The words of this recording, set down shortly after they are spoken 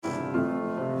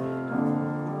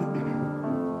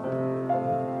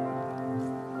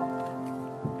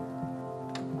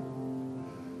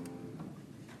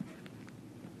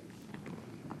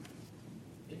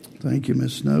Thank you,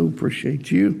 Miss Snow.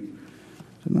 Appreciate you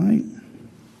tonight.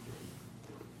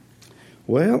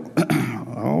 Well,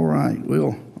 all right.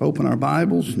 We'll open our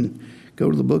Bibles and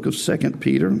go to the book of 2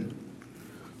 Peter. And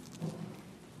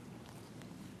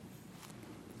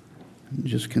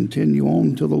just continue on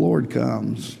until the Lord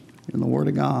comes in the Word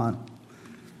of God.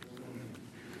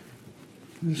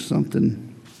 There's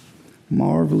something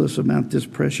marvelous about this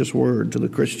precious Word to the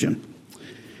Christian.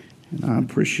 And I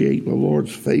appreciate the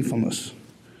Lord's faithfulness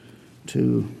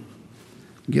to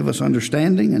give us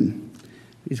understanding, and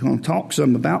he's going to talk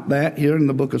some about that here in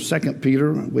the book of 2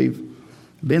 Peter. We've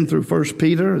been through 1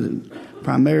 Peter,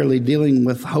 primarily dealing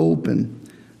with hope and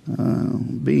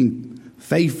being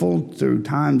faithful through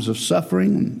times of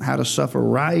suffering and how to suffer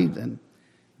right, and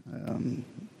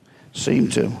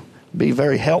seemed to be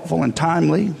very helpful and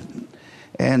timely,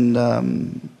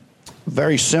 and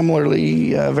very similar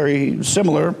here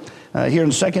in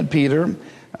 2 Peter.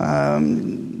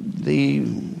 The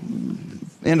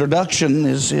introduction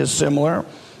is similar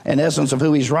in essence of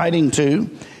who he's writing to.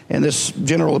 In this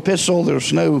general epistle,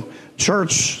 there's no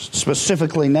church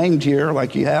specifically named here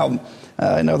like you have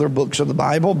in other books of the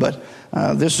Bible, but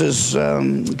this is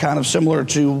kind of similar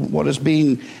to what is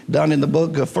being done in the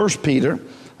book of 1 Peter,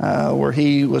 where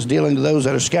he was dealing to those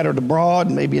that are scattered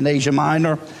abroad, maybe in Asia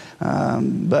Minor,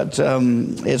 but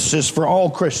it's just for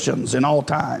all Christians in all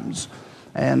times.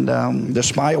 And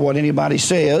despite what anybody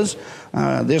says,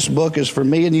 this book is for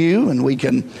me and you, and we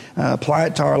can apply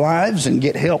it to our lives and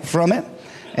get help from it.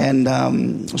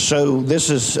 And so this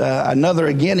is another,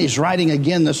 again, he's writing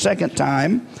again the second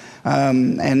time.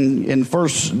 And in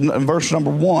verse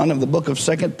number 1 of the book of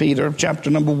 2 Peter, chapter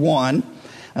number 1,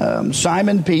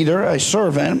 Simon Peter, a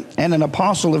servant and an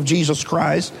apostle of Jesus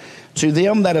Christ, to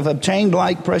them that have obtained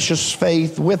like precious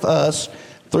faith with us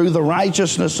through the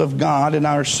righteousness of God and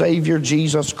our Savior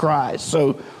Jesus Christ.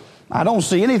 So I don't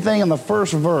see anything in the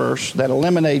first verse that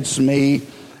eliminates me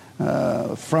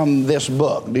from this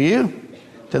book. Do you?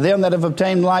 To them that have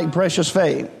obtained like precious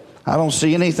faith. I don't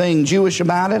see anything Jewish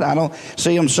about it. I don't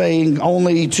see him saying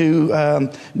only to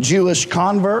Jewish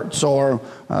converts or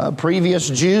previous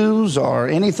Jews or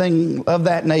anything of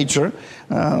that nature,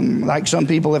 like some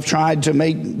people have tried to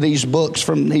make these books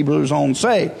from Hebrews on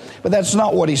say. But that's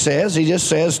not what he says. He just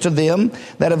says to them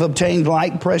that have obtained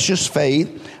like precious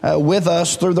faith with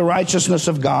us through the righteousness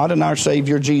of God and our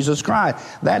Savior Jesus Christ.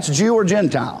 That's Jew or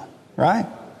Gentile, right?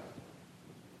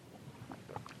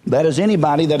 That is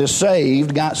anybody that is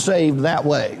saved, got saved that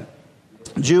way,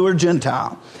 Jew or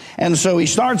Gentile. And so he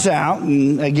starts out,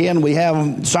 and again, we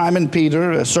have Simon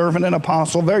Peter, a servant and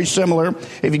apostle, very similar.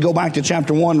 If you go back to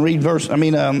chapter 1,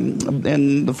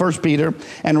 in the 1 Peter,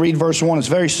 and read verse 1, it's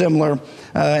very similar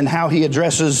in how he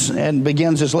addresses and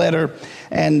begins his letter.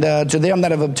 And to them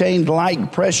that have obtained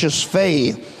like precious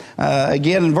faith.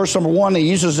 Again, in verse number 1, he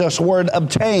uses this word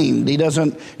obtained. He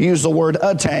doesn't use the word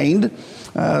attained.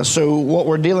 So what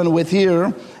we're dealing with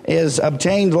here is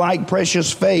obtained like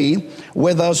precious faith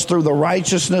with us through the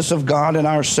righteousness of God and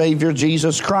our Savior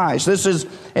Jesus Christ. This is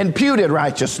imputed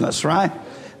righteousness, right?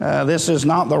 This is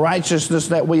not the righteousness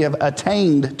that we have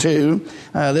attained to.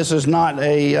 This is not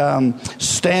a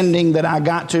standing that I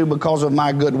got to because of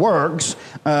my good works.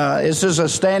 This is a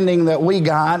standing that we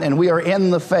got, and we are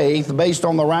in the faith based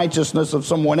on the righteousness of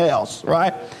someone else,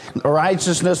 right? The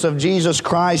righteousness of Jesus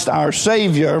Christ, our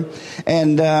Savior.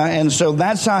 And so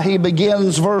that's how he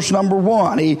begins verse number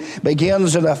 1. He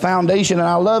begins at a foundation, and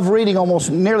I love reading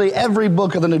almost nearly every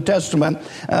book of the New Testament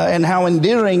and how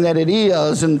endearing that it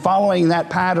is, and following that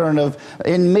pattern of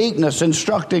in meekness,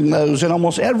 instructing those. And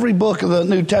almost every book of the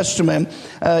New Testament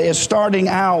is starting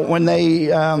out when they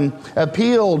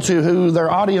appeal to who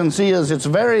their audience is. It's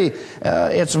very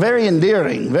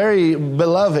endearing, very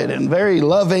beloved, and very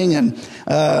loving. And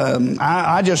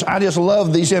I just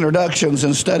love these introductions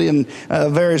and studying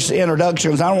various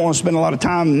introductions. I don't want to spend a lot of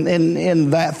time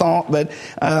in that thought, but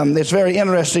it's very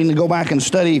interesting to go back and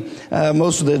study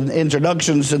most of the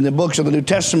introductions in the books of the New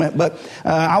Testament. But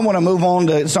I want to move on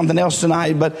to something else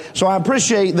tonight. But so I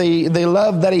appreciate the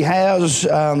love that he has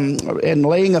in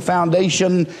laying a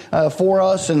foundation for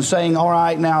us and saying, all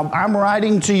right, now I'm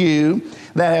writing to you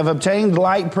that have obtained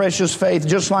like precious faith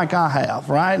just like I have,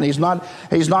 right? And he's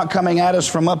not coming at us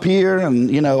from up here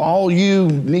and, all you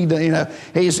need to,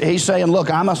 he's saying, look,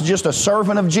 I'm just a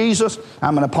servant of Jesus.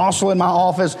 I'm an apostle in my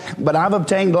office, but I've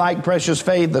obtained like precious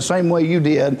faith the same way you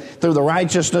did through the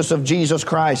righteousness of Jesus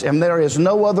Christ. And there is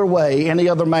no other way any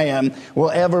other man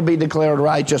will ever be declared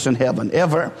righteous in heaven,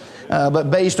 ever.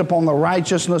 But based upon the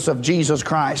righteousness of Jesus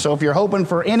Christ. So if you're hoping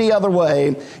for any other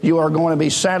way, you are going to be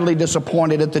sadly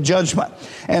disappointed at the judgment.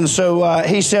 And so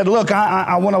he said, look,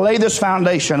 I want to lay this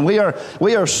foundation. We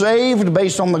are saved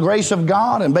based on the grace of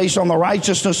God and based on the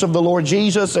righteousness of the Lord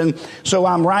Jesus. And so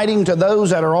I'm writing to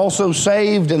those that are also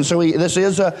saved. And so this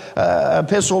is a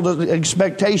epistle to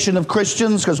expectation of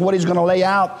Christians, because what he's going to lay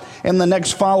out in the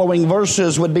next following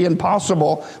verses would be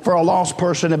impossible for a lost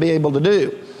person to be able to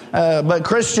do. But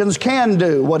Christians can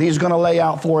do what he's going to lay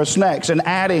out for us next, and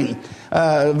adding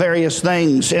various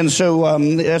things. And so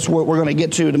that's what we're going to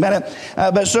get to in a minute.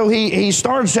 But so he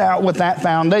starts out with that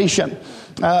foundation.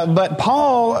 But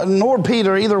Paul nor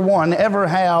Peter, either one, ever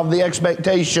have the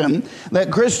expectation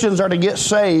that Christians are to get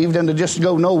saved and to just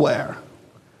go nowhere.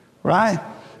 Right?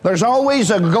 There's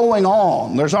always a going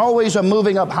on. There's always a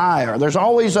moving up higher. There's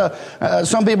always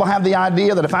some people have the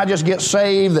idea that if I just get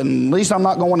saved, then at least I'm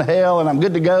not going to hell and I'm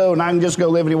good to go and I can just go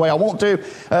live any way I want to.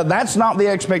 That's not the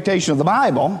expectation of the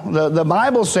Bible. The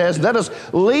Bible says, let us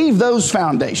leave those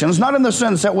foundations, not in the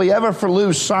sense that we ever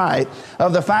lose sight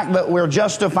of the fact that we're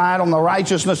justified on the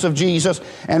righteousness of Jesus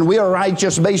and we are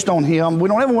righteous based on Him. We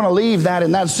don't ever want to leave that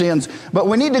in that sense, but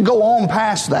we need to go on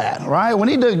past that, right? We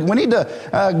need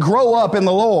to grow up in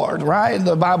the Lord. Right?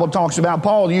 The Bible talks about,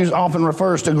 Paul often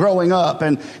refers to growing up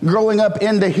and growing up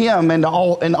into Him and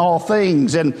in all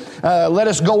things. And let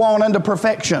us go on unto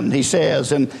perfection, he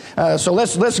says. And so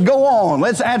let's go on.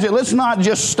 Let's not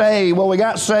just stay, well, we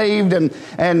got saved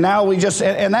and now we just,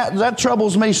 and that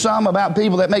troubles me some about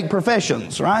people that make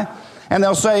professions, right? And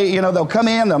they'll say, they'll come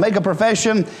in, they'll make a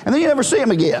profession, and then you never see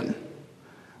them again.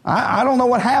 I don't know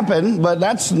what happened, but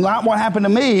that's not what happened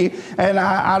to me, and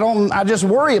I just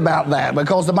worry about that,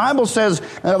 because the Bible says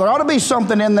there ought to be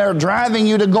something in there driving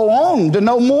you to go on, to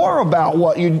know more about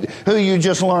who you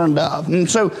just learned of. And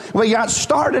so we got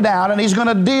started out, and he's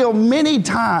going to deal many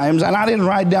times, and I didn't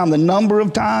write down the number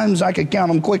of times, I could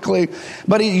count them quickly,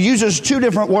 but he uses two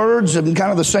different words and kind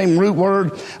of the same root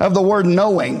word of the word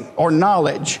knowing or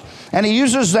knowledge. And he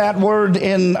uses that word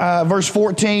in verse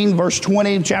 14, verse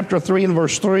 20, chapter 3 and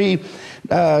verse 3,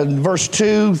 verse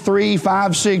 2, 3,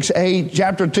 5, 6, 8,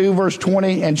 chapter 2, verse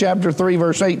 20, and chapter 3,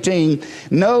 verse 18.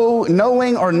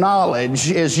 Knowing or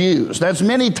knowledge is used. That's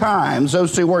many times,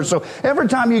 those two words. So every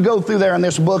time you go through there in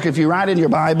this book, if you write in your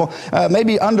Bible,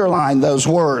 maybe underline those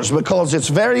words, because it's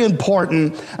very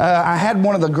important. I had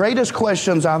one of the greatest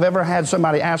questions I've ever had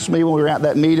somebody ask me when we were at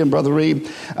that meeting, Brother Reed.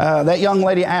 That young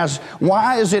lady asked,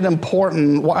 why is it important?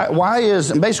 Why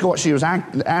is, and basically what she was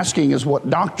asking is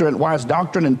why is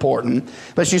doctrine important?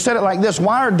 But she said it like this: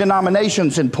 why are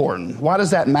denominations important? Why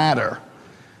does that matter?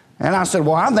 And I said,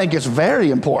 well, I think it's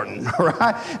very important,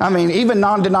 right? I mean, even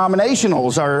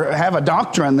non-denominationals have a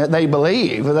doctrine that they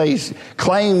believe. They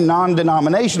claim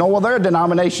non-denominational. Well, they're a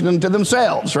denomination unto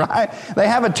themselves, right? They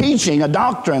have a teaching, a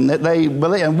doctrine that they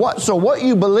believe. And what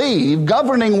you believe,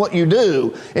 governing what you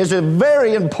do, is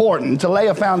very important to lay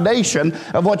a foundation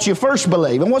of what you first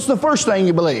believe. And what's the first thing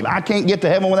you believe? I can't get to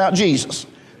heaven without Jesus,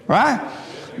 right?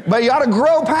 But you ought to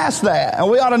grow past that, and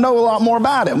we ought to know a lot more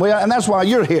about Him. And that's why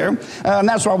you're here, and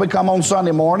that's why we come on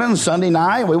Sunday morning, Sunday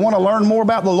night. We want to learn more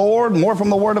about the Lord, more from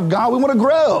the Word of God. We want to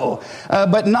grow,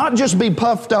 but not just be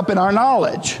puffed up in our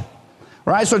knowledge.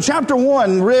 Right? So chapter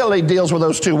 1 really deals with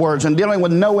those two words and dealing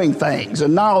with knowing things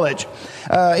and knowledge.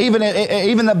 Even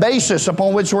the basis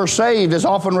upon which we're saved is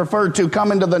often referred to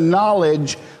coming to the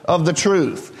knowledge of the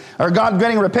truth, or God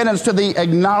granting repentance to the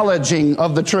acknowledging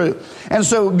of the truth. And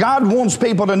so God wants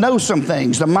people to know some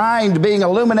things. The mind being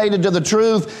illuminated to the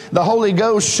truth, the Holy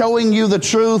Ghost showing you the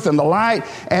truth and the light,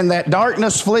 and that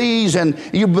darkness flees, and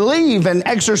you believe and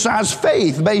exercise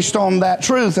faith based on that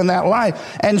truth and that light.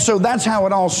 And so that's how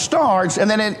it all starts. And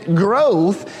then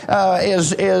growth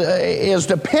is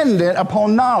dependent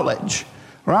upon knowledge.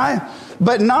 Right?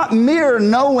 But not mere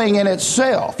knowing in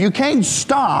itself. You can't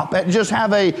stop at just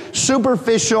have a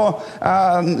superficial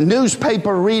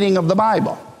newspaper reading of the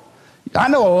Bible. I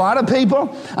know a lot of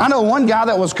people. I know one guy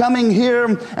that was coming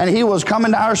here, and he was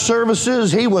coming to our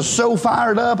services. He was so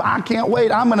fired up. I can't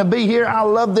wait. I'm going to be here. I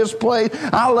love this place.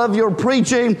 I love your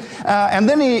preaching. And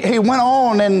then he went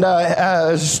on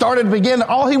and started to begin.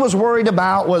 All he was worried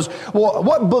about was, well,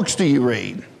 what books do you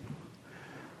read?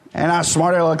 And I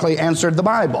smart aleckly answered the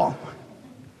Bible.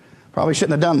 Probably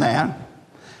shouldn't have done that.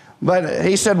 But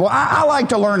he said, well, I like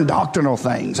to learn doctrinal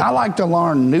things. I like to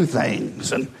learn new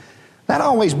things. And that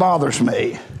always bothers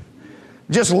me.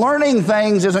 Just learning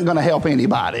things isn't going to help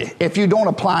anybody if you don't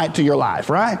apply it to your life,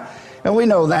 right? And we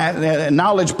know that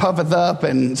knowledge puffeth up,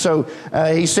 and so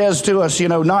he says to us,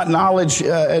 not knowledge,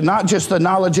 not just the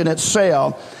knowledge in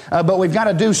itself, but we've got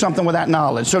to do something with that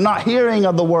knowledge. So not hearing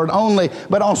of the word only,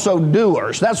 but also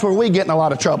doers. That's where we get in a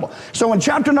lot of trouble. So in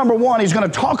chapter number 1, he's going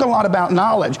to talk a lot about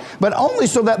knowledge, but only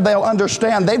so that they'll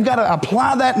understand they've got to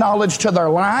apply that knowledge to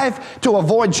their life to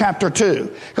avoid chapter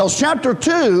 2. Because chapter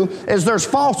 2 is there's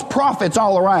false prophets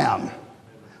all around,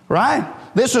 right?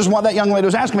 This is what that young lady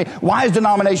was asking me. Why is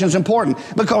denominations important?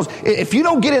 Because if you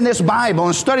don't get in this Bible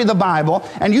and study the Bible,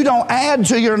 and you don't add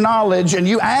to your knowledge, and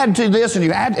you add to this, and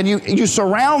you add, and you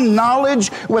surround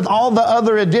knowledge with all the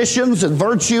other additions and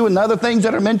virtue and other things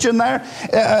that are mentioned there,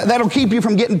 that'll keep you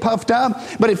from getting puffed up.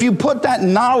 But if you put that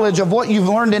knowledge of what you've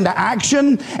learned into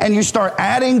action, and you start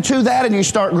adding to that, and you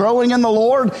start growing in the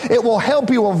Lord, it will help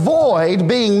you avoid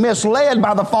being misled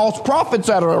by the false prophets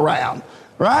that are around,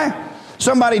 right?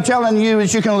 Somebody telling you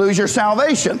that you can lose your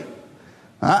salvation.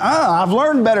 I've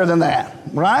learned better than that,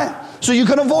 right? So you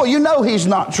can avoid. You know he's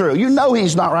not true. You know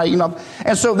he's not right.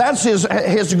 And so that's the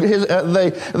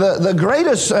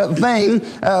greatest thing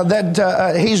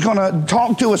that he's going to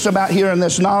talk to us about here in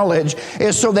this knowledge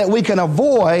is so that we can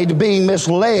avoid being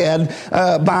misled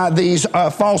by these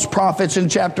false prophets in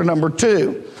chapter number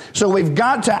 2. So we've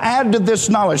got to add to this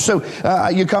knowledge. So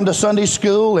you come to Sunday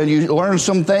school and you learn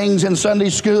some things in Sunday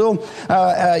school.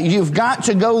 You've got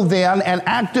to go then and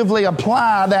actively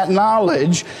apply that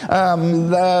knowledge.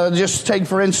 Just take,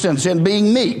 for instance, in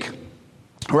being meek.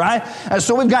 Right?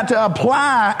 So we've got to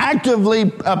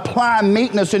actively apply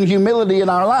meekness and humility in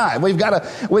our life. We've got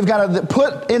to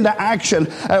put into action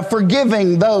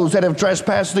forgiving those that have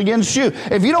trespassed against you.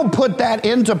 If you don't put that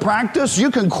into practice,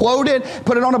 you can quote it,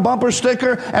 put it on a bumper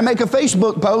sticker, and make a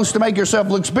Facebook post to make yourself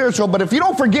look spiritual. But if you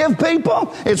don't forgive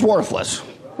people, it's worthless.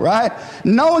 Right?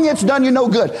 Knowing it's done you no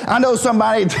good. I know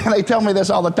somebody, they tell me this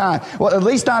all the time. Well, at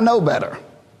least I know better.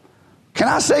 Can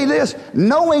I say this?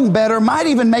 Knowing better might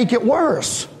even make it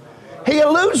worse. He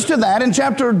alludes to that in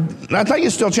I think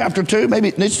it's still chapter 2, maybe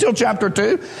it's still chapter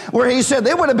 2, where he said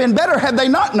they would have been better had they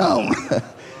not known.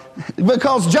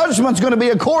 Because judgment's going to be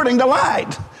according to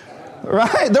light.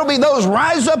 Right? There'll be those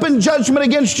rise up in judgment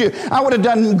against you. I would have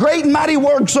done great and mighty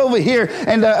works over here,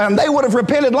 and they would have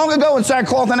repented long ago in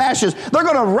sackcloth and ashes. They're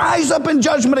going to rise up in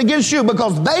judgment against you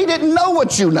because they didn't know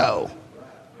what you know.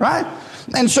 Right?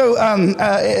 And so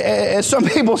some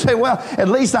people say, well, at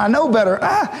least I know better.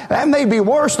 That may be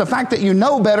worse, the fact that you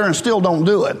know better and still don't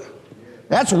do it.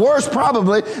 That's worse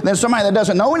probably than somebody that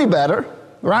doesn't know any better,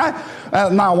 right?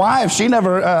 My wife, she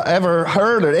never ever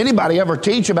heard or anybody ever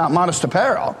teach about modest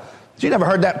apparel. She never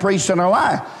heard that preached in her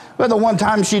life. But the one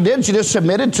time she did, she just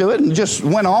submitted to it and just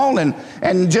went on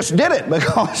and just did it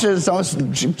because she saw it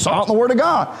in the Word of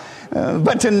God.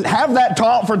 But to have that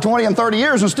taught for 20 and 30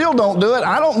 years and still don't do it,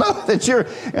 I don't know that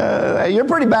you're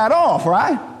pretty bad off,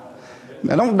 right?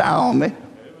 Now, don't die on me.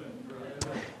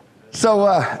 So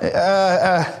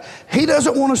he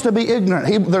doesn't want us to be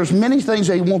ignorant. There's many things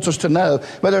that he wants us to know,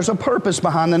 but there's a purpose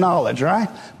behind the knowledge, right?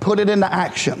 Put it into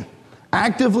action.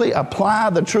 Actively apply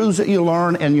the truths that you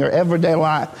learn in your everyday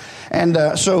life.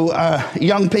 And so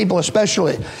young people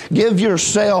especially, give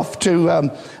yourself to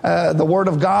the Word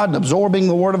of God, absorbing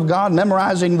the Word of God,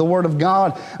 memorizing the Word of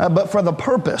God, but for the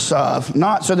purpose of,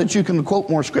 not so that you can quote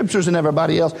more scriptures than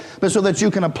everybody else, but so that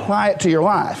you can apply it to your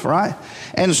life, right?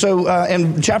 And so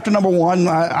in chapter number 1,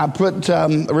 I put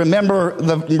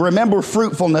remember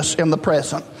fruitfulness in the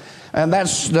present. And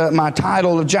that's my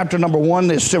title of chapter number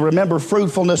 1 is to remember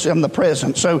fruitfulness in the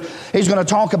present. So he's going to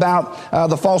talk about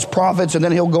the false prophets, and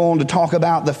then he'll go on to talk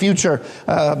about the future,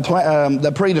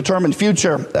 the predetermined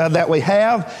future that we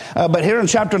have. But here in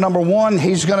chapter number 1,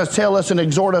 he's going to tell us and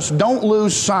exhort us, don't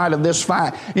lose sight of this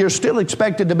fact. You're still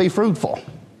expected to be fruitful.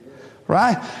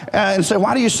 Right? And so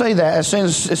why do you say that? It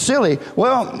seems it's silly.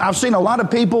 Well, I've seen a lot of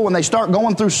people when they start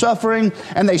going through suffering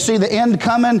and they see the end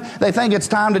coming, they think it's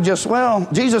time to just, well,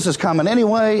 Jesus is coming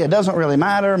anyway. It doesn't really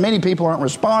matter. Many people aren't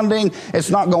responding. It's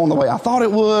not going the way I thought it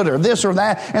would, or this or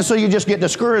that. And so you just get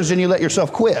discouraged and you let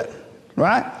yourself quit.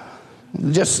 Right?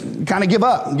 Just kind of give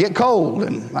up, get cold,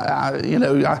 and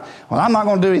I'm not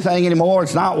going to do anything anymore.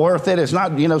 It's not worth it. It's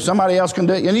not, somebody else can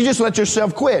do it, and you just let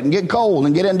yourself quit and get cold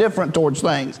and get indifferent towards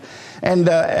things.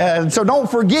 And so don't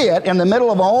forget, in the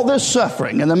middle of all this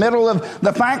suffering, in the middle of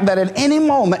the fact that at any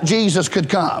moment Jesus could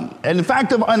come, and in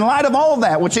fact, in light of all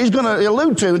that, which he's going to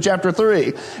allude to in chapter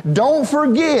 3, don't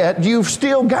forget you've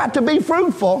still got to be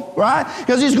fruitful, right?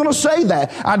 Because he's going to say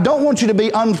that. I don't want you to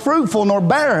be unfruitful nor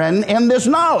barren in this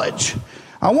knowledge.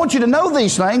 I want you to know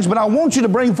these things, but I want you to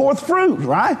bring forth fruit,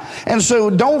 right? And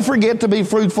so don't forget to be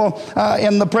fruitful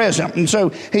in the present. And so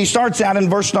he starts out in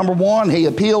verse number 1. He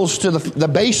appeals to the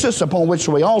basis upon which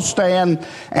we all stand,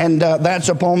 and that's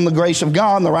upon the grace of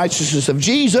God and the righteousness of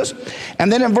Jesus.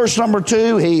 And then in verse number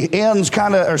 2, he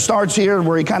starts here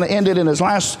where he kind of ended in his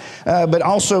last, but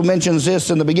also mentions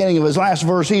this in the beginning of his last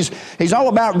verse. He's all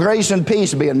about grace and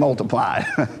peace being multiplied.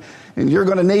 And you're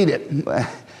going to need it.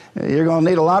 You're going to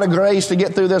need a lot of grace to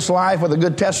get through this life with a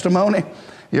good testimony.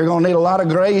 You're going to need a lot of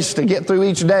grace to get through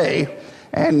each day.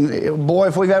 And boy,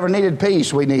 if we've ever needed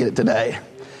peace, we need it today.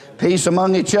 Peace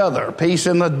among each other, peace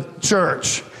in the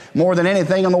church, more than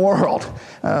anything in the world.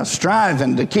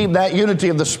 Striving to keep that unity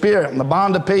of the Spirit and the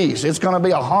bond of peace. It's going to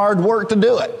be a hard work to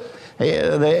do it.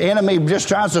 The enemy just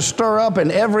tries to stir up in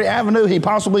every avenue he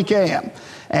possibly can.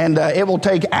 And it will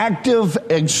take active,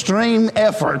 extreme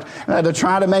effort to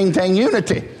try to maintain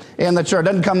unity in the church. It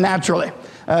doesn't come naturally.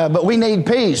 But we need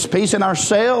peace. Peace in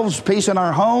ourselves, peace in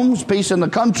our homes, peace in the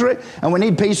country, and we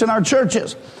need peace in our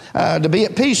churches to be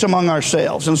at peace among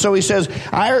ourselves. And so he says,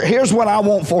 here's what I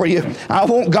want for you. I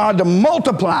want God to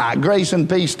multiply grace and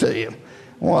peace to you.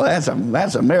 Well, that's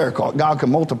a miracle. God can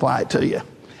multiply it to you.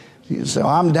 So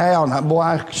I'm down. Boy,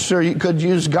 I sure you could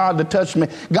use God to touch me.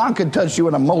 God could touch you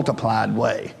in a multiplied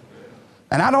way.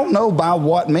 And I don't know by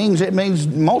what means it means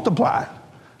multiply.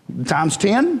 Times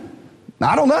 10?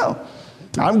 I don't know.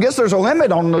 I guess there's a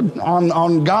limit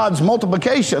on God's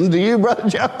multiplication. Do you, Brother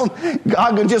Joe?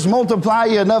 God can just multiply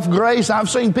you enough grace. I've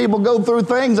seen people go through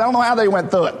things. I don't know how they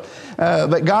went through it.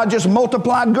 But God just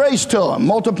multiplied grace to them,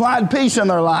 multiplied peace in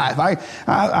their life.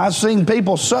 I've seen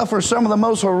people suffer some of the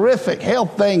most horrific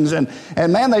health things, and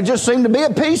man, they just seem to be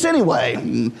at peace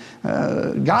anyway.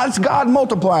 God's God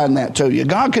multiplying that to you.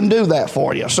 God can do that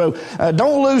for you. So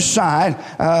don't lose sight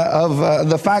of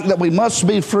the fact that we must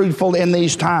be fruitful in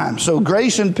these times. So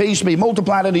grace and peace be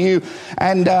multiplied unto you,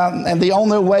 and the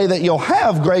only way that you'll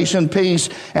have grace and peace,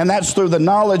 and that's through the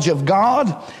knowledge of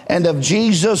God and of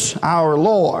Jesus our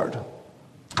Lord.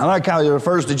 I like how he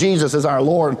refers to Jesus as our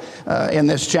Lord in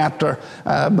this chapter.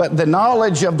 But the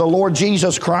knowledge of the Lord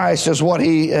Jesus Christ is what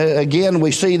again,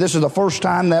 we see this is the first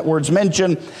time that word's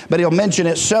mentioned, but he'll mention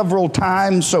it several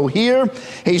times. So here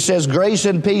he says, grace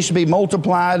and peace be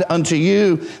multiplied unto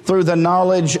you through the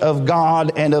knowledge of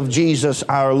God and of Jesus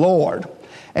our Lord.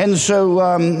 And so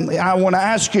I want to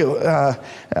ask you,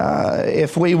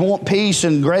 if we want peace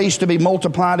and grace to be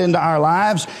multiplied into our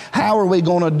lives, how are we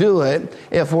going to do it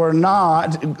if we're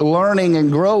not learning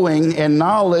and growing in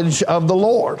knowledge of the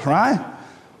Lord, right?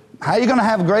 How are you going to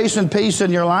have grace and peace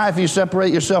in your life if you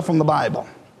separate yourself from the Bible?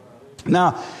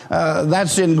 Now,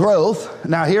 that's in growth.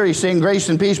 Now, here he's saying grace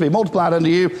and peace be multiplied unto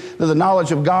you through the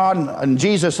knowledge of God and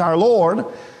Jesus our Lord.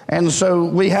 And so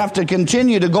we have to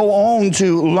continue to go on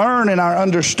to learn in our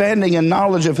understanding and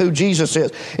knowledge of who Jesus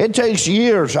is. It takes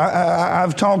years.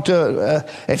 I've talked to,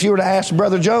 if you were to ask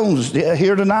Brother Jones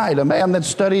here tonight, a man that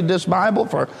studied this Bible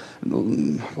for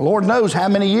Lord knows how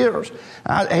many years,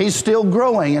 he's still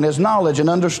growing in his knowledge and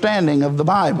understanding of the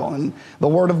Bible and the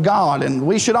Word of God. And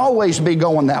we should always be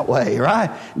going that way, right?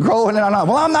 Growing in our knowledge.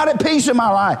 Well, I'm not at peace in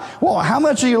my life. Well, how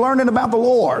much are you learning about the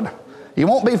Lord? You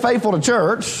won't be faithful to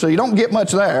church, so you don't get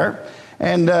much there.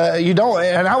 And you don't.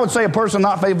 And I would say a person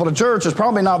not faithful to church is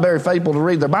probably not very faithful to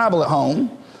read their Bible at home.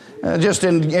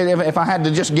 If I had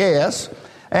to just guess.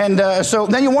 And so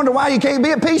then you wonder why you can't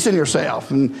be at peace in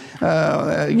yourself. And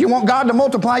you want God to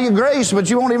multiply your grace, but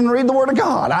you won't even read the Word of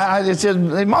God.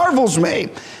 It marvels me.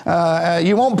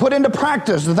 You won't put into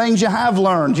practice the things you have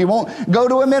learned. You won't go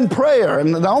to Him in prayer.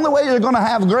 And the only way you're going to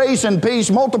have grace and peace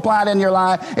multiplied in your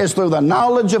life is through the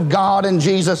knowledge of God and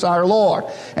Jesus our Lord.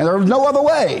 And there's no other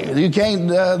way. You can't.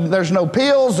 There's no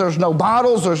pills. There's no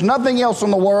bottles. There's nothing else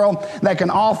in the world that can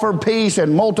offer peace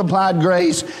and multiplied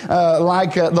grace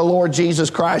like the Lord Jesus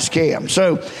Christ can.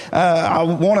 So I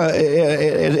want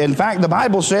to, in fact, the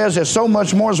Bible says there's so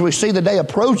much more as we see the day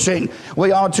approaching,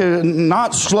 we ought to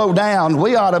not slow down.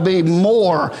 We ought to be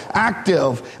more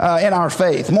active in our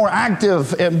faith, more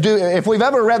active. If we've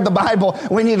ever read the Bible,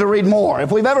 we need to read more.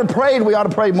 If we've ever prayed, we ought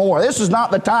to pray more. This is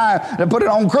not the time to put it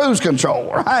on cruise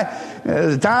control, right?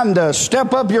 It's time to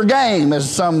step up your game, as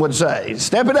some would say.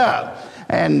 Step it up.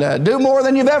 And do more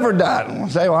than you've ever done.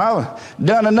 Say, well, I've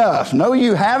done enough. No,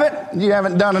 you haven't. You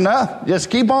haven't done enough. Just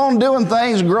keep on doing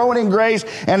things, growing in grace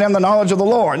and in the knowledge of the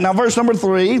Lord. Now, verse number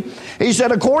 3, he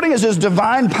said, according as His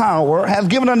divine power hath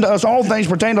given unto us all things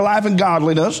pertaining to life and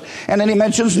godliness. And then he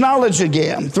mentions knowledge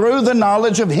again. Through the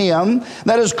knowledge of Him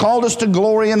that has called us to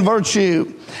glory and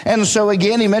virtue, And so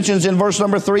again, he mentions in verse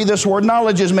number 3, this word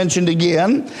knowledge is mentioned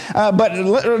again. But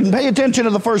pay attention to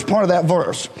the first part of that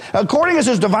verse. According as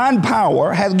his divine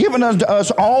power hath given unto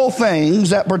us all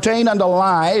things that pertain unto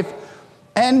life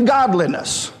and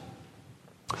godliness.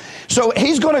 So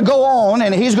he's going to go on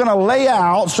and he's going to lay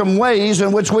out some ways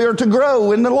in which we are to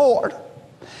grow in the Lord.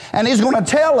 And he's going to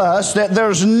tell us that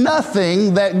there's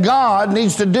nothing that God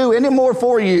needs to do anymore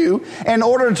for you in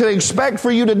order to expect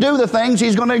for you to do the things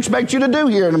he's going to expect you to do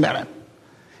here in a minute.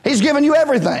 He's given you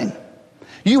everything.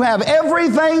 You have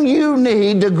everything you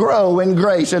need to grow in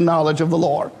grace and knowledge of the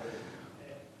Lord.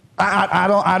 I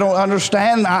don't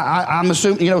understand. I'm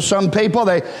assuming, some people,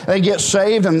 they get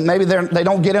saved and maybe they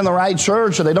don't get in the right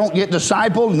church or they don't get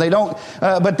discipled and they don't,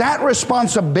 but that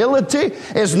responsibility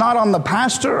is not on the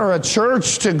pastor or a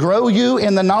church to grow you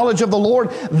in the knowledge of the Lord.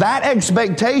 That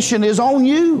expectation is on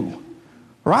you,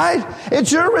 right?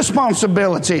 It's your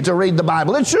responsibility to read the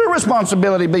Bible. It's your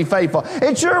responsibility to be faithful.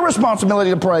 It's your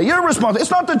responsibility to pray. It's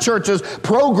not the church's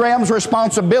program's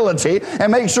responsibility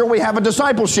and make sure we have a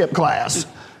discipleship class.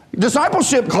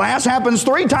 Discipleship class happens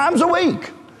 3 times a week.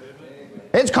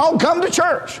 It's called Come to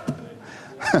Church.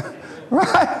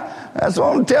 Right? That's what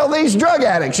I'm going to tell these drug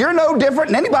addicts. You're no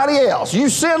different than anybody else. You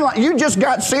just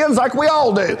got sins like we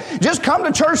all do. Just come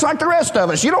to church like the rest of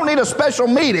us. You don't need a special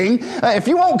meeting. If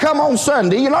you won't come on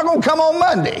Sunday, you're not going to come on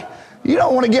Monday. You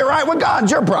don't want to get right with God.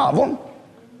 It's your problem.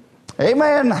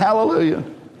 Amen. Hallelujah.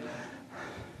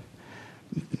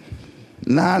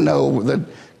 Now I know that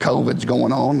COVID's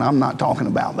going on. I'm not talking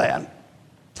about that.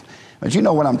 But you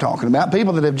know what I'm talking about.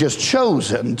 People that have just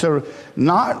chosen to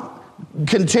not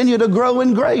continue to grow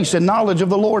in grace and knowledge of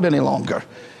the Lord any longer.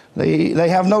 They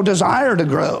have no desire to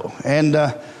grow. And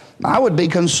I would be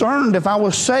concerned if I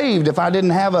was saved, if I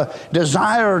didn't have a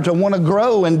desire to want to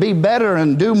grow and be better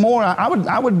and do more.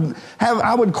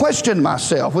 I would question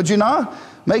myself, would you not?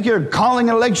 Make your calling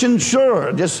election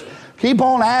sure. Just keep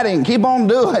on adding, keep on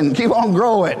doing, keep on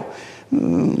growing.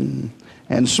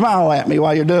 And smile at me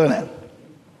while you're doing it.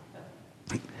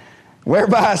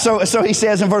 Whereby, so he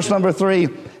says in verse number 3,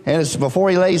 and it's before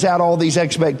he lays out all these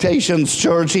expectations,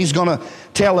 church, he's going to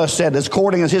tell us that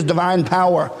according as his divine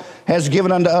power has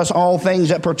given unto us all things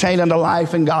that pertain unto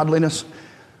life and godliness.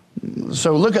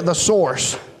 So look at the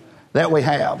source that we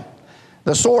have.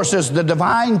 The source is the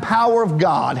divine power of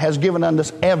God has given unto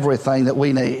us everything that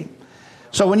we need.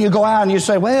 So when you go out and you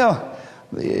say, well,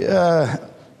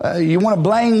 you want to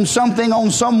blame something on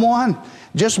someone,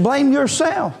 just blame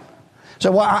yourself.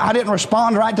 So, well, I didn't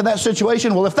respond right to that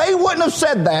situation. Well, if they wouldn't have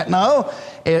said that, no,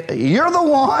 you're the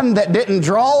one that didn't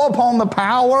draw upon the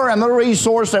power and the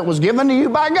resource that was given to you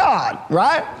by God,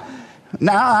 right?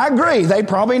 Now, I agree, they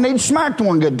probably need smacked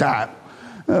one good time.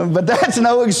 But that's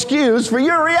no excuse for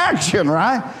your reaction,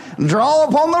 right? Draw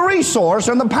upon the resource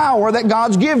and the power that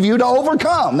God's given you to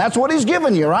overcome. That's what he's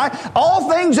given you, right?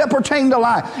 All things that pertain to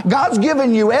life. God's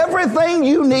given you everything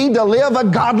you need to live a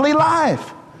godly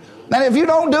life. And if you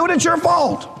don't do it, it's your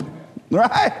fault,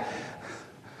 right?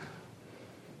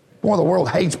 Boy, the world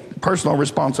hates personal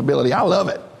responsibility. I love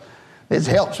it. It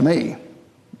helps me.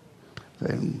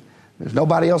 There's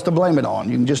nobody else to blame it on.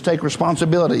 You can just take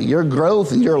responsibility. Your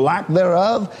growth and your lack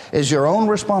thereof is your own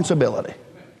responsibility,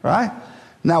 right?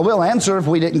 Now, we'll answer if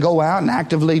we didn't go out and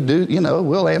actively do,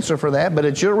 we'll answer for that, but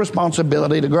it's your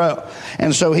responsibility to grow.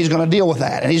 And so he's going to deal with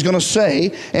that. And he's going to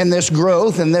say, in this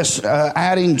growth and this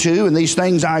adding to and these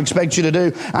things I expect you to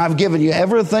do, I've given you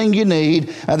everything you need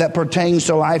that pertains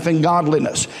to life and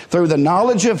godliness through the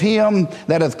knowledge of him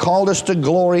that hath called us to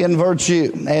glory and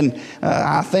virtue. And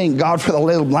I thank God for the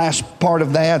little last part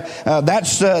of that.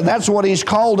 That's what he's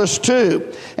called us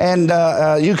to. And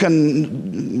you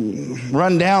can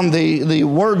run down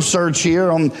the word search here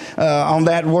on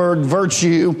that word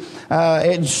virtue.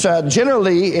 It's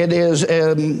generally it is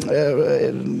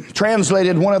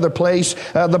translated one other place,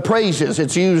 the praises.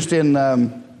 It's used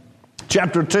in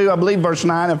chapter 2, I believe, verse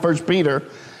 9 of 1 Peter.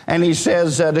 And he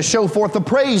says to show forth the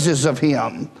praises of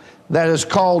him that has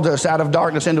called us out of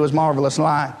darkness into his marvelous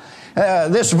light.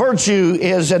 This virtue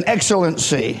is an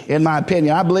excellency, in my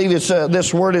opinion. I believe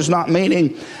this word is not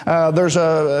meaning. There's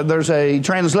a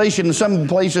translation in some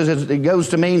places it goes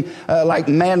to mean like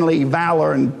manly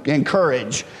valor and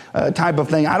courage type of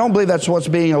thing. I don't believe that's what's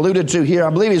being alluded to here. I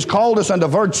believe he's called us unto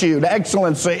virtue, to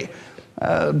excellency,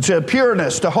 to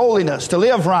pureness, to holiness, to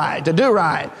live right, to do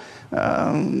right.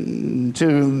 To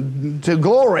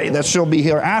glory that shall be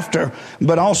hereafter,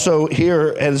 but also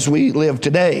here as we live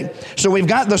today. So we've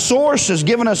got the source has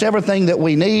given us everything that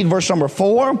we need. Verse number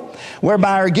 4,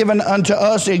 whereby are given unto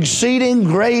us exceeding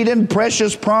great and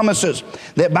precious promises,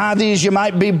 that by these you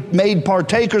might be made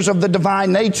partakers of the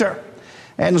divine nature.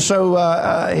 And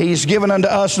so he's given unto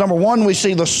us, number one, we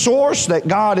see the source, that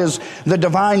God is the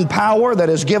divine power that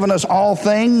has given us all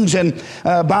things. And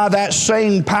by that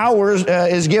same power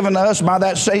is given us, by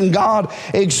that same God,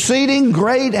 exceeding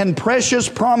great and precious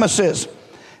promises.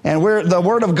 And the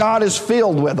Word of God is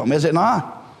filled with them, is it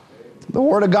not? The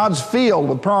Word of God's filled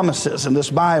with promises in this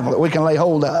Bible that we can lay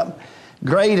hold of.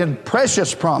 Great and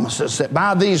precious promises, that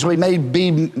by these we may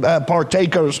be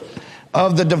partakers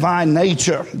of the divine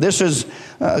nature. This is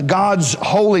God's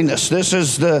holiness. This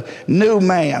is the new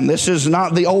man. This is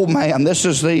not the old man. This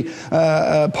is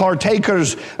the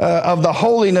partakers of the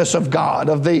holiness of God,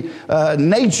 of the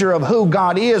nature of who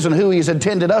God is and who He's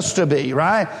intended us to be,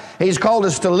 right? He's called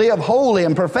us to live holy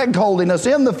and perfect holiness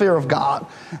in the fear of God.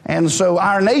 And so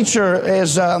our nature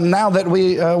is, now that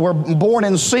we were born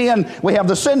in sin, we have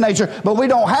the sin nature, but we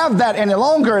don't have that any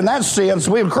longer in that sense.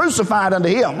 We've crucified unto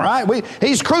Him, right?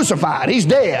 He's crucified. He's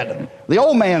dead. The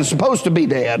old man's supposed to be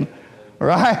dead,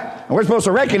 right? And we're supposed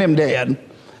to reckon him dead.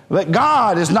 But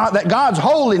God is not that. God's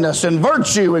holiness and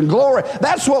virtue and glory,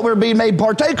 that's what we're being made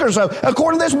partakers of,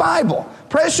 according to this Bible.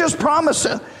 Precious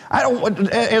promises.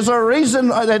 Is there a reason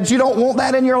that you don't want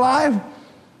that in your life?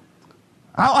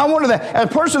 I wonder that. A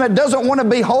person that doesn't want to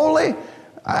be holy,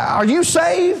 are you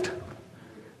saved?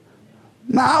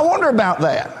 Now, I wonder about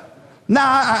that.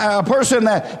 Now, a person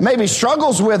that maybe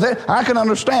struggles with it, I can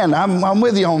understand. I'm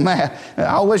with you on that.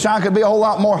 I wish I could be a whole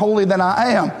lot more holy than I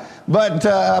am. But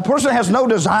a person that has no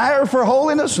desire for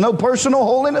holiness, no personal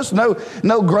holiness, no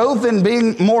growth in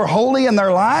being more holy in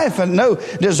their life, and no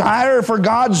desire for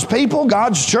God's people,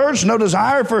 God's church, no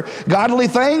desire for godly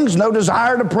things, no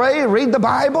desire to pray, read the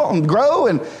Bible, and grow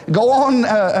and go on.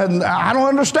 And I don't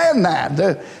understand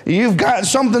that. You've got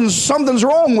something's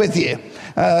wrong with you.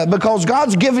 Because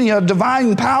God's given you a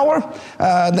divine power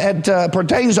that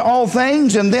pertains to all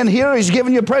things, and then here He's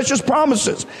given you precious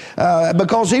promises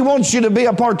because He wants you to be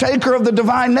a partaker of the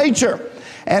divine nature.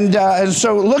 And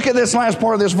so look at this last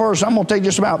part of this verse. I'm going to take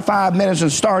just about 5 minutes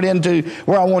and start into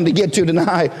where I wanted to get to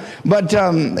tonight. But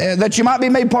that you might be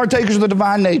made partakers of the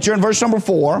divine nature, in verse number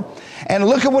 4. And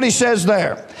look at what he says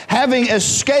there. Having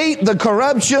escaped the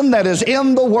corruption that is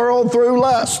in the world through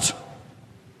lust.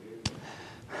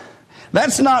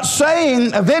 That's not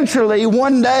saying eventually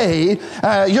one day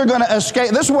you're going to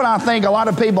escape. This is what I think a lot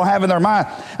of people have in their mind.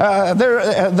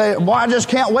 Well, I just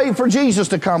can't wait for Jesus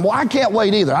to come. Well, I can't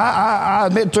wait either. I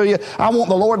admit to you, I want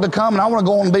the Lord to come and I want to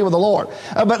go on and be with the Lord.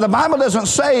 But the Bible doesn't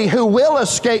say who will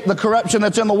escape the corruption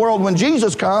that's in the world when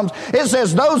Jesus comes. It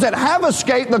says those that have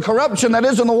escaped the corruption that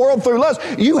is in the world through lust.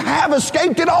 You have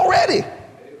escaped it already.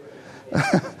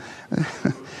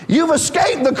 You've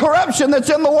escaped the corruption that's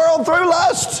in the world through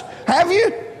lust. Have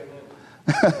you?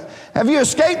 Have you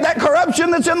escaped that corruption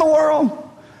that's in the world?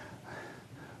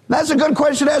 That's a good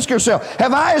question to ask yourself.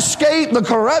 Have I escaped the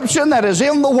corruption that is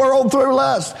in the world through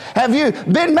lust? Have you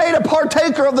been made a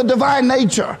partaker of the divine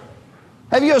nature?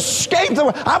 Have you escaped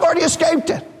I've already escaped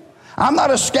it. I'm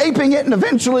not escaping it, and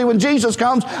eventually when Jesus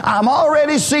comes, I'm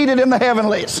already seated in the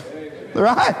heavenlies.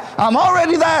 Right? I'm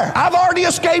already there. I've already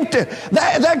escaped it.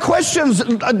 That question's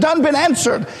done been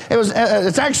answered.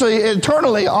 It's actually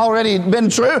eternally already been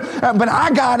true. But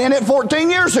I got in it 14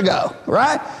 years ago.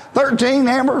 Right? 13,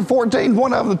 Amber, 14,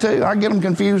 one of the two. I get them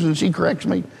confused and she corrects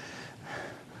me.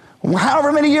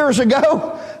 However many years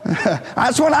ago,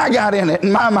 that's when I got in it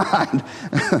in my mind.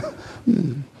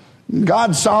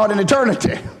 God saw it in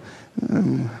eternity.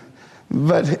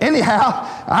 But anyhow,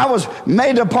 I was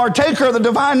made a partaker of the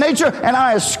divine nature, and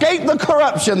I escaped the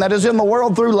corruption that is in the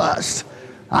world through lust.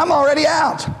 I'm already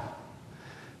out.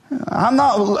 I'm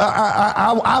not.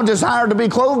 I desire to be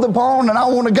clothed upon, and I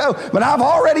want to go, but I've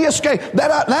already escaped.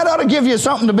 That ought to give you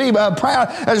something to be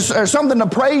proud, or something to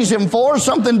praise Him for,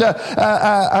 something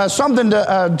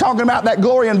to talking about that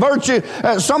glory and virtue,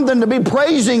 something to be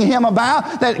praising Him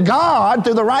about. That God,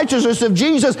 through the righteousness of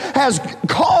Jesus, has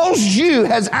caused you,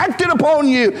 has acted upon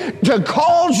you to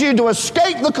cause you to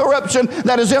escape the corruption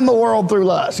that is in the world through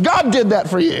lust. God did that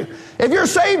for you. If you're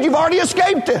saved, you've already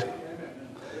escaped it.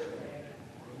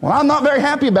 Well, I'm not very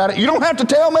happy about it. You don't have to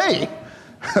tell me.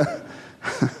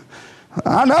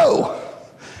 I know.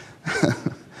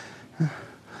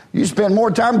 You spend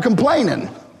more time complaining.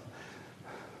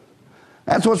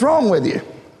 That's what's wrong with you.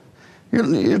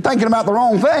 You're thinking about the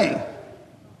wrong thing.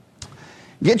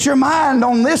 Get your mind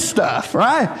on this stuff,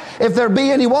 right? If there be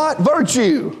any what?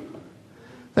 Virtue.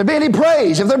 If there be any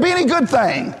praise. If there be any good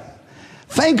thing.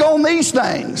 Think on these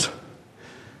things.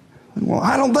 Well,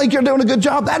 I don't think you're doing a good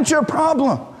job. That's your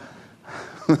problem.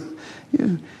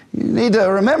 You need to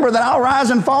remember that I'll rise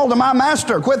and fall to my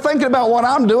master. Quit thinking about what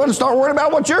I'm doing and start worrying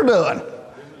about what you're doing.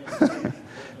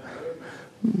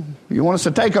 You want us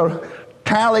to take a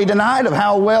tally tonight of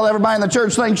how well everybody in the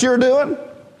church thinks you're doing?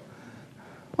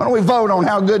 Why don't we vote on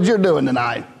how good you're doing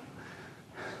tonight?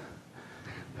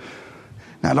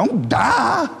 Now, don't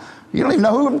die. You don't even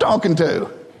know who I'm talking to.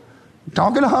 I'm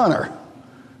talking to Hunter.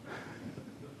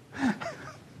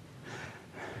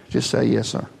 Just say, yes,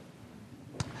 sir.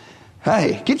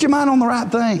 Hey, get your mind on the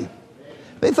right thing.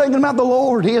 Be thinking about the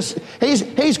Lord.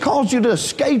 He's called you to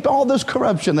escape all this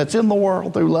corruption that's in the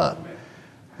world through love.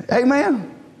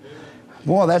 Amen?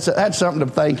 Boy, that's something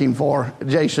to thank Him for.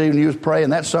 JC, when you was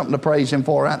praying, that's something to praise Him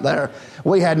for right there.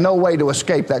 We had no way to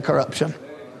escape that corruption.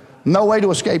 No way to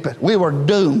escape it. We were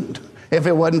doomed if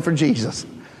it wasn't for Jesus.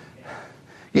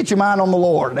 Get your mind on the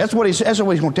Lord. That's what He's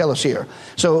going to tell us here.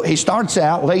 So He starts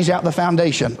out, lays out the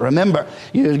foundation. Remember,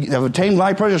 you have attained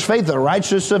life, precious faith, the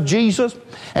righteousness of Jesus,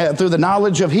 through the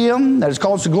knowledge of Him that is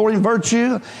called to glory and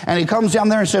virtue. And He comes down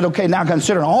there and said, okay, now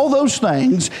consider all those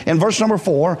things in verse number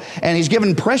 4. And He's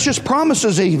given precious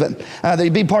promises even, that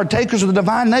you be partakers of the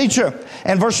divine nature.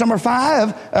 And verse number 5,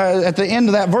 at the end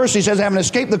of that verse, He says, having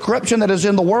escaped the corruption that is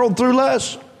in the world through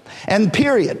lust. And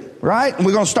period, right?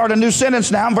 We're going to start a new sentence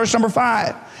now in verse number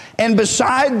 5. And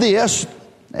beside this,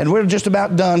 and we're just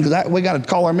about done because we got to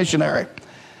call our missionary.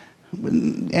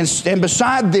 And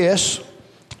beside this,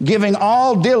 giving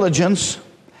all diligence,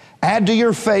 add to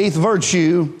your faith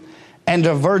virtue, and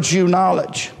to virtue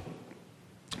knowledge,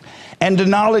 and to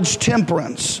knowledge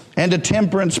temperance, and to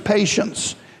temperance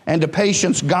patience, and to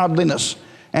patience godliness,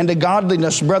 and to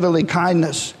godliness brotherly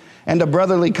kindness, and to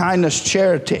brotherly kindness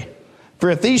charity. For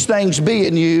if these things be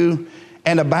in you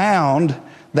and abound,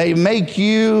 they make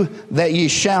you that ye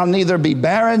shall neither be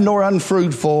barren nor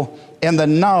unfruitful in the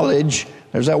knowledge,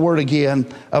 there's that word again,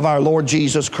 of our Lord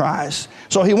Jesus Christ.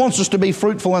 So He wants us to be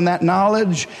fruitful in that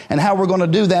knowledge. And how we're going to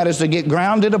do that is to get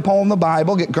grounded upon the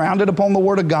Bible, get grounded upon the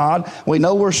Word of God. We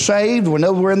know we're saved. We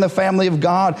know we're in the family of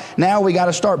God. Now we got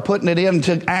to start putting it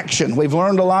into action. We've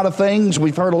learned a lot of things.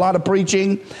 We've heard a lot of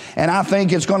preaching. And I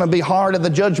think it's going to be hard at the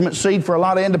judgment seat for a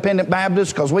lot of independent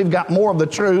Baptists because we've got more of the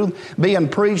truth being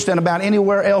preached than about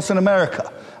anywhere else in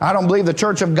America. I don't believe the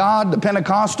Church of God, the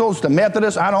Pentecostals, the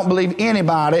Methodists, I don't believe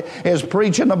anybody is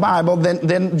preaching the Bible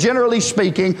than generally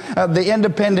speaking, the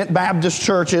independent Baptist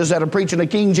churches that are preaching the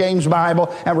King James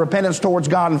Bible and repentance towards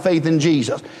God and faith in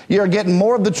Jesus. You're getting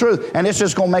more of the truth, and it's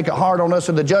just going to make it hard on us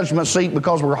in the judgment seat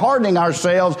because we're hardening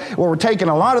ourselves, where we're taking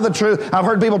a lot of the truth. I've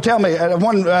heard people tell me,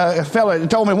 one fella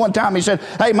told me one time, he said,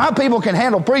 hey, my people can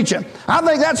handle preaching. I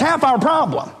think that's half our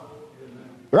problem,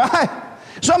 right?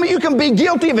 Some of you can be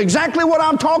guilty of exactly what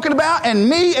I'm talking about, and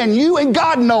me and you and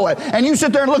God know it. And you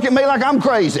sit there and look at me like I'm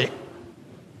crazy.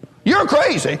 You're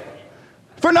crazy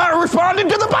for not responding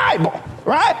to the Bible,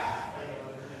 right?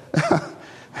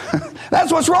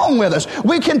 That's what's wrong with us.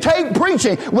 We can take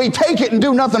preaching. We take it and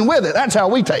do nothing with it. That's how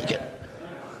we take it.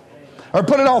 Or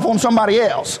put it off on somebody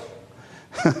else.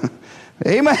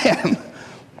 Amen.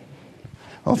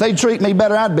 Well, if they treat me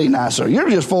better, I'd be nicer. You're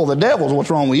just full of the devils.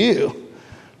 What's wrong with you?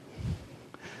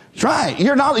 That's right.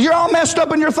 You're all messed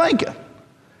up in your thinking.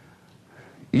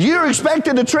 You're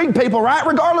expected to treat people right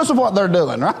regardless of what they're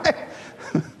doing, right?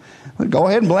 Go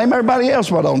ahead and blame everybody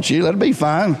else, why don't you? That'll be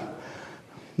fine.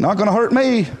 Not going to hurt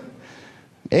me.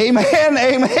 Amen,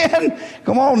 amen.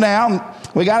 Come on now.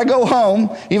 We got to go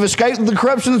home. You've escaped the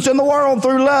corruption that's in the world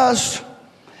through lust.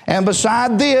 And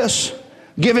beside this,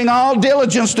 giving all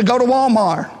diligence to go to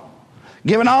Walmart.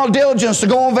 Giving all diligence to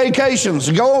go on vacations.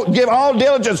 Give all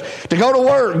diligence to go to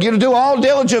work. You do all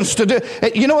diligence to do.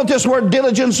 You know what this word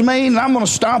diligence means? I'm going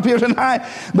to stop here tonight.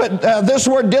 But this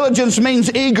word diligence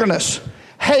means eagerness,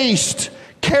 haste,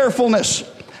 carefulness,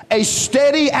 a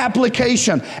steady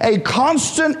application, a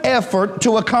constant effort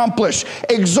to accomplish,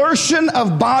 exertion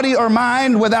of body or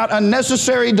mind without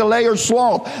unnecessary delay or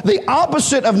sloth. The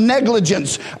opposite of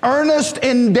negligence, earnest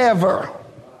endeavor,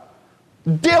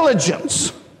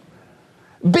 diligence.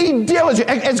 Be diligent.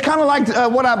 It's kind of like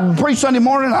what I preached Sunday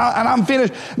morning, and I'm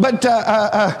finished. But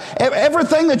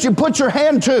everything that you put your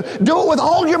hand to, do it with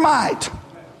all your might.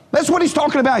 That's what he's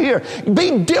talking about here.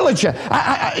 Be diligent.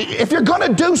 If you're going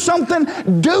to do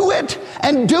something, do it,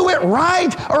 and do it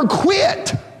right or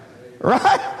quit.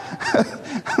 Right?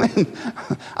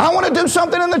 I want to do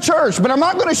something in the church, but I'm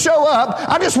not going to show up.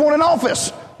 I just want an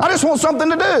office. I just want something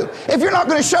to do. If you're not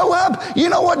going to show up, you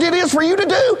know what it is for you to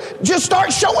do? Just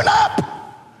start showing up.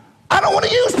 I don't want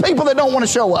to use people that don't want to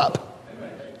show up.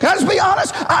 Can I just be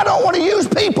honest? I don't want to use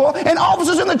people in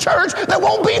offices in the church that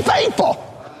won't be faithful.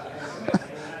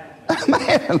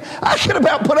 Man, I could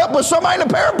about put up with somebody in a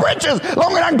pair of britches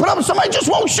longer than I can put up with somebody who just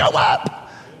won't show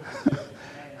up.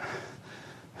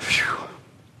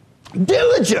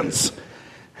 Diligence.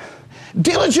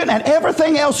 Diligent at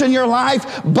everything else in your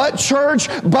life but church,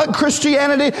 but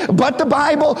Christianity, but the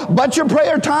Bible, but your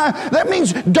prayer time. That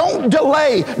means don't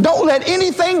delay. Don't let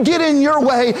anything get in your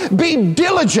way. Be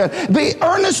diligent. Be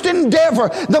earnest endeavor.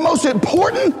 The most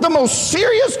important, the most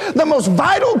serious, the most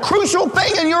vital, crucial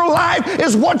thing in your life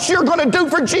is what you're going to do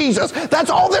for Jesus. That's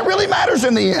all that really matters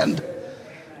in the end.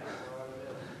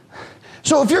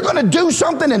 So if you're going to do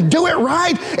something and do it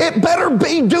right, it better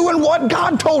be doing what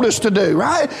God told us to do,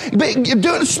 right?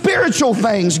 Doing spiritual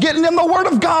things, getting in the Word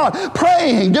of God,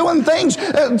 praying, doing things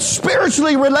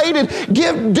spiritually related.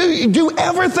 Do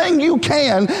everything you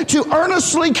can to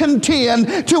earnestly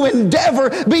contend, to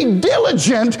endeavor, be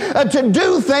diligent to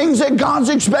do things that God's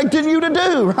expected you to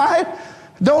do, right?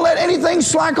 Don't let anything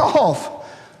slack off.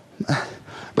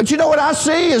 But you know what I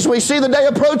see as we see the day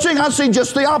approaching? I see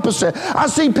just the opposite. I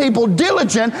see people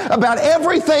diligent about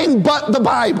everything but the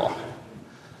Bible.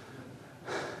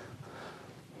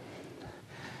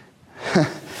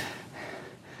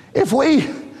 If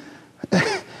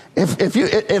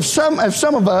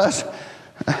some of us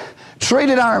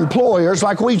treated our employers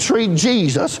like we treat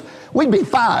Jesus, we'd be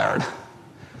fired.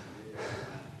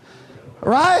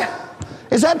 Right?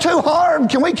 Is that too hard?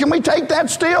 Can we take that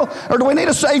still? Or do we need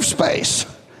a safe space?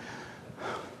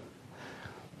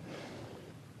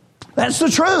 That's the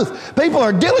truth. People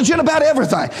are diligent about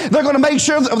everything. They're going to make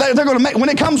sure when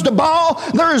it comes to ball,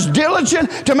 they're as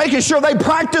diligent to making sure they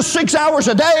practice 6 hours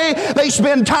a day. They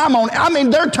spend time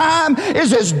their time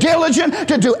is as diligent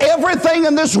to do everything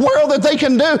in this world that they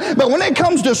can do. But when it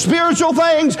comes to spiritual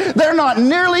things, they're not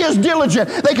nearly as diligent.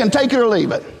 They can take it or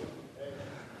leave it.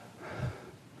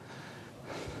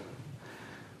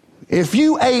 If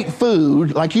you ate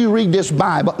food like you read this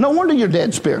Bible, no wonder you're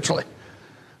dead spiritually.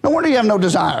 No wonder you have no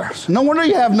desires. No wonder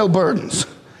you have no burdens.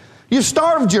 You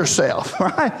starved yourself,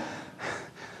 right?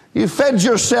 You fed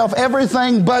yourself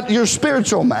everything but your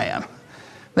spiritual man.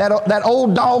 That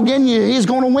old dog in you, he's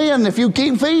going to win if you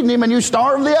keep feeding him and you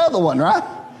starve the other one, right?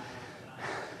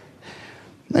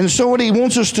 And so what he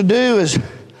wants us to do is,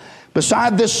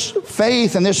 beside this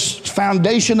faith and this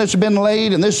foundation that's been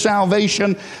laid and this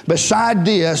salvation, beside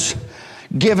this,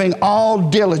 giving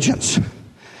all diligence,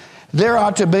 there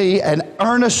ought to be an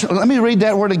earnest, let me read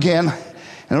that word again,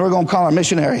 and we're going to call our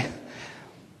missionary.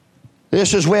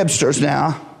 This is Webster's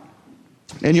now.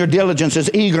 And your diligence is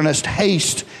eagerness,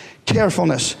 haste,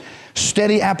 carefulness,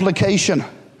 steady application.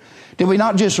 Did we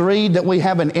not just read that we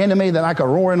have an enemy that like a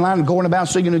roaring lion going about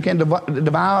seeking who can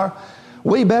devour?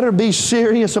 We better be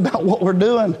serious about what we're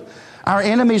doing. Our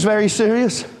enemy's very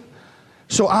serious.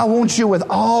 So I want you with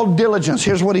all diligence.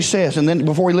 Here's what he says. And then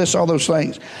before he lists all those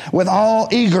things. With all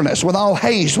eagerness, with all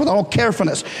haste, with all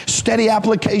carefulness, steady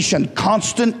application,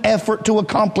 constant effort to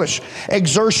accomplish,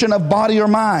 exertion of body or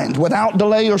mind, without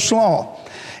delay or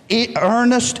sloth,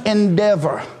 earnest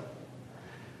endeavor,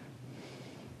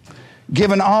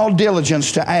 given all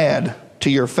diligence to add to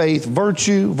your faith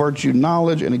virtue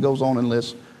knowledge, and he goes on and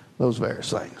lists those various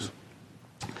things.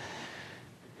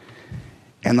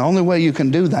 And the only way you can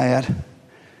do that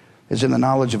is in the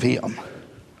knowledge of him.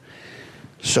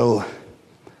 So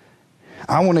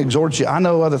I want to exhort you. I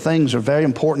know other things are very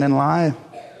important in life.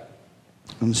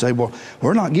 And say, well,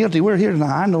 we're not guilty. We're here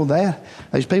tonight. I know that.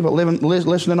 These people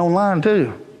listening online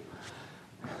too.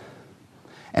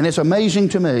 And it's amazing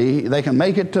to me. They can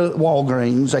make it to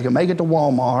Walgreens. They can make it to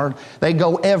Walmart. They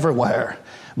go everywhere.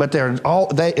 But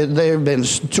they've been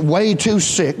way too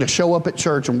sick to show up at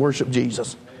church and worship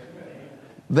Jesus.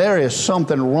 There is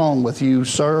something wrong with you,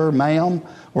 sir, ma'am,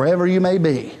 wherever you may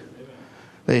be.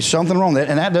 There's something wrong.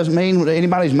 And that doesn't mean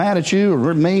anybody's mad at you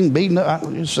or mean, beating up.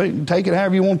 Take it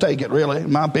however you want to take it, really,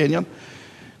 in my opinion.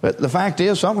 But the fact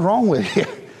is, something's wrong with you,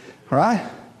 right?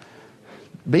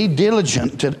 Be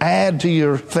diligent to add to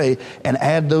your faith and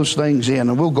add those things in.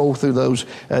 And we'll go through those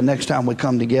next time we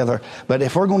come together. But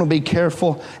if we're going to be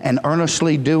careful and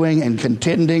earnestly doing and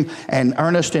contending and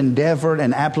earnest endeavor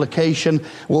and application,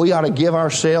 we ought to give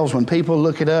ourselves, when people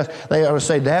look at us, they ought to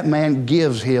say, that man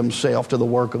gives himself to the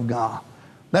work of God.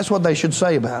 That's what they should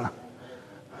say about him.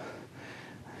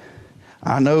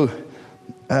 I know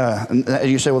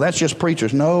you say, well, that's just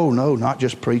preachers. No, not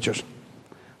just preachers.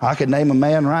 I could name a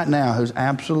man right now who's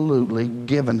absolutely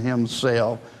given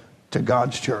himself to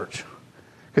God's church.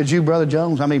 Could you, Brother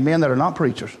Jones? I mean, men that are not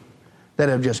preachers, that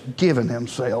have just given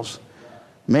themselves.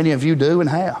 Many of you do and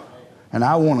have. And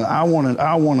I want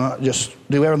to just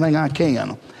do everything I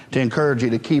can to encourage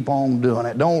you to keep on doing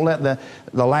it. Don't let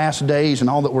the last days and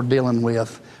all that we're dealing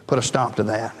with put a stop to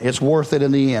that. It's worth it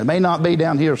in the end. It may not be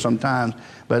down here sometimes,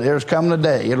 but there's coming a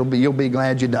day. You'll be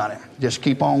glad you done it. Just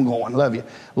keep on going. Love you.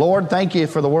 Lord, thank you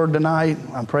for the word tonight.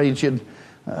 I pray that you'd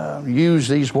use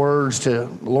these words to,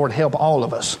 Lord, help all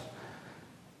of us.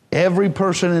 Every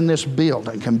person in this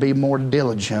building can be more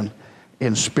diligent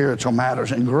in spiritual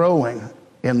matters and growing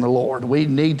in the Lord. We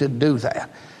need to do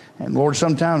that. And Lord,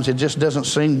 sometimes it just doesn't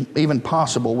seem even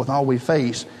possible with all we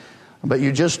face. But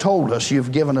you just told us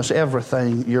you've given us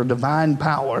everything. Your divine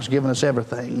power has given us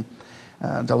everything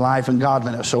to life and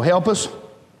godliness. So help us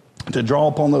to draw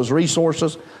upon those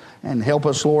resources, and help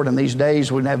us, Lord, in these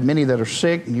days. We have many that are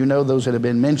sick, and you know those that have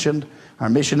been mentioned, our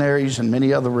missionaries and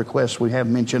many other requests we have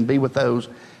mentioned. Be with those,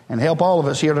 and help all of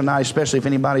us here tonight, especially if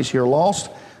anybody's here lost,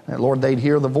 that, Lord, they'd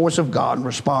hear the voice of God and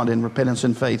respond in repentance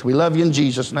and faith. We love you in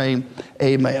Jesus' name.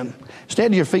 Amen.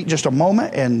 Stand to your feet just a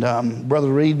moment, and Brother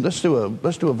Reed, let's do a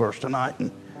verse tonight.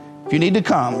 And if you need to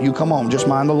come, you come on. Just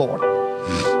mind the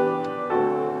Lord.